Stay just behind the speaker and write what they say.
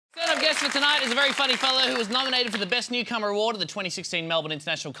guest for tonight is a very funny fellow who was nominated for the Best Newcomer Award at the 2016 Melbourne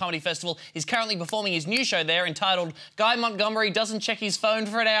International Comedy Festival. He's currently performing his new show there entitled Guy Montgomery Doesn't Check His Phone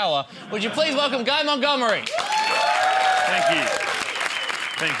for an Hour. Would you please welcome Guy Montgomery? Thank you.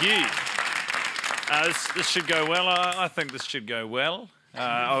 Thank you. This should go well. I think this should go well.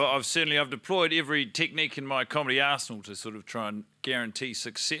 I've deployed every technique in my comedy arsenal to sort of try and guarantee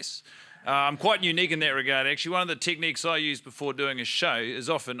success. I'm quite unique in that regard, actually. One of the techniques I use before doing a show is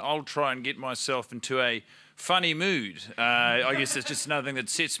often I'll try and get myself into a funny mood. I guess it's just another thing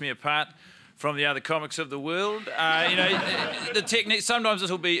that sets me apart from the other comics of the world. You know, the technique, sometimes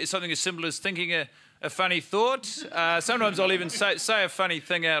it'll be something as simple as thinking a funny thought. Sometimes I'll even say a funny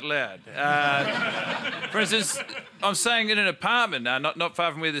thing out loud. For instance, I'm staying in an apartment not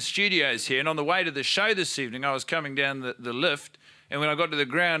far from where the studio is here, and on the way to the show this evening, I was coming down the lift, and when I got to the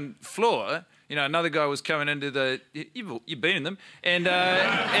ground floor, you know, another guy was coming into the... You've been in them. And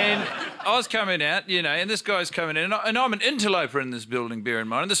I was coming out, you know, and this guy's coming in, and I'm an interloper in this building, bear in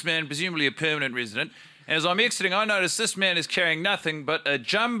mind, and this man, presumably a permanent resident, and as I'm exiting, I notice this man is carrying nothing but a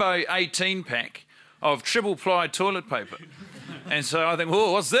jumbo 18-pack of triple-ply toilet paper. And so I think,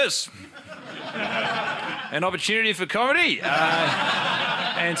 whoa, what's this? An opportunity for comedy?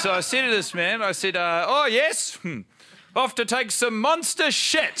 And so I said to this man, I said, oh, yes, off to take some monster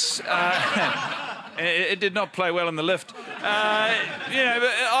shits. It did not play well in the lift. You know,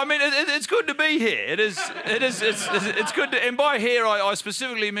 but, I mean, it's good to be here. It's good to, and by here, I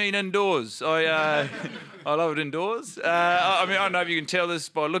specifically mean indoors. I love it indoors. I mean, I don't know if you can tell this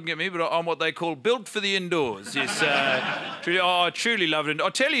by looking at me, but I'm what they call built for the indoors. Yes, I truly love it.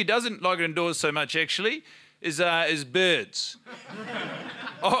 I'll tell you who doesn't like it indoors so much, actually, is birds.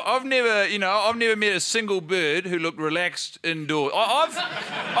 I've never met a single bird who looked relaxed indoors.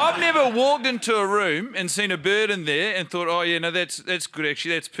 I've never walked into a room and seen a bird in there and thought, oh yeah, no, that's good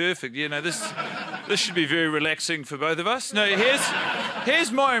actually, that's perfect. You know, this should be very relaxing for both of us. No,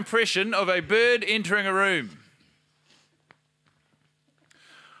 here's my impression of a bird entering a room.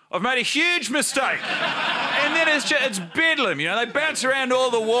 I've made a huge mistake. And then it's bedlam, you know. They bounce around all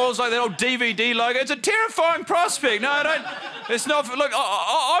the walls like that old DVD logo. It's a terrifying prospect. No, I don't... It's not... Look,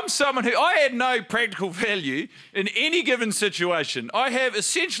 I'm someone who... I had no practical value in any given situation. I have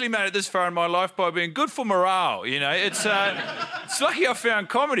essentially made it this far in my life by being good for morale, you know. It's lucky I found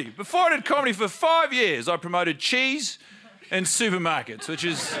comedy. Before I did comedy for 5 years, I promoted cheese in supermarkets, which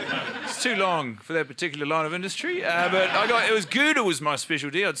is it's too long for that particular line of industry. But it was Gouda was my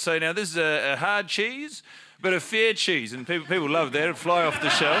specialty. I'd say, now this is a hard cheese, but a fair cheese, and people love that. It'd fly off the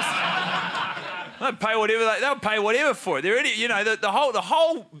shelf. They'll pay whatever for it. They're ready, you know, the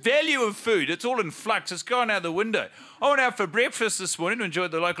whole value of food. It's all in flux. It's gone out the window. I went out for breakfast this morning to enjoy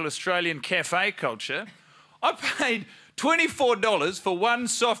the local Australian cafe culture. I paid $24 for one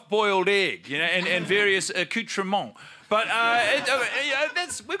soft-boiled egg, you know, and various accoutrements. But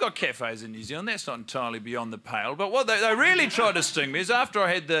we've got cafes in New Zealand. That's not entirely beyond the pale. But what they really tried to sting me is after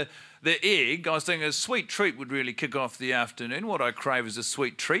I had the egg, I was thinking a sweet treat would really kick off the afternoon. What I crave is a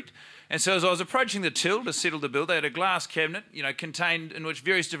sweet treat. And so as I was approaching the till to settle the bill, they had a glass cabinet, you know, contained in which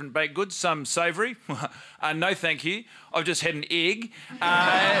various different baked goods, some savoury. No, thank you. I've just had an egg.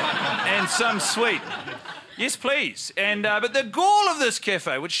 And some sweet. Yes, please. And but the gall of this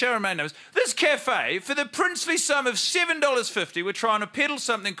cafe, which shall remain nameless, this cafe, for the princely sum of $7.50, we're trying to peddle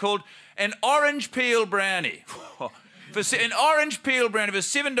something called an orange peel brownie. For an orange peel brownie for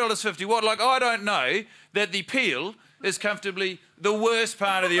 $7.50, what? Like, I don't know that the peel is comfortably the worst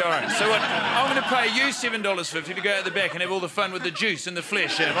part of the orange. So what? I'm going to pay you $7.50 to go out the back and have all the fun with the juice and the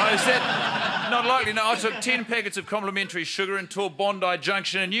flesh. Is that not likely? No, I took 10 packets of complimentary sugar and tore Bondi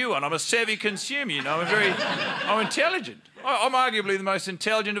Junction a new one. I'm a savvy consumer, you know. I'm intelligent. I'm arguably the most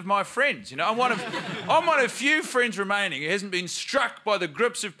intelligent of my friends, you know. I'm one of few friends remaining who hasn't been struck by the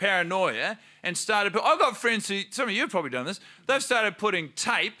grips of paranoia and started... I've got friends who... Some of you have probably done this. They've started putting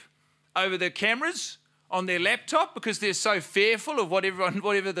tape over their cameras on their laptop because they're so fearful of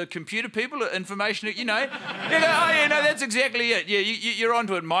whatever the computer people, information, you know. You go, oh, yeah, no, that's exactly it. Yeah, you're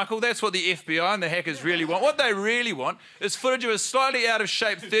onto it, Michael. That's what the FBI and the hackers really want. What they really want is footage of a slightly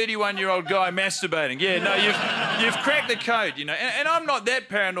out-of-shape 31-year-old guy masturbating. Yeah, no, you've cracked the code, you know. And I'm not that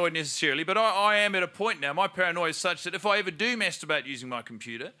paranoid necessarily, but I am at a point now. My paranoia is such that if I ever do masturbate using my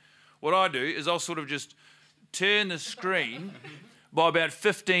computer, what I do is I'll sort of just turn the screen by about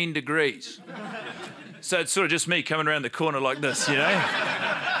 15 degrees. So it's sort of just me coming around the corner like this, you know?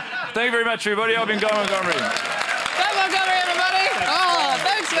 Thank you very much, everybody. I've been Guy Montgomery. Guy Montgomery, everybody! Oh,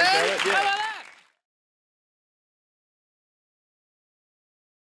 thanks, man!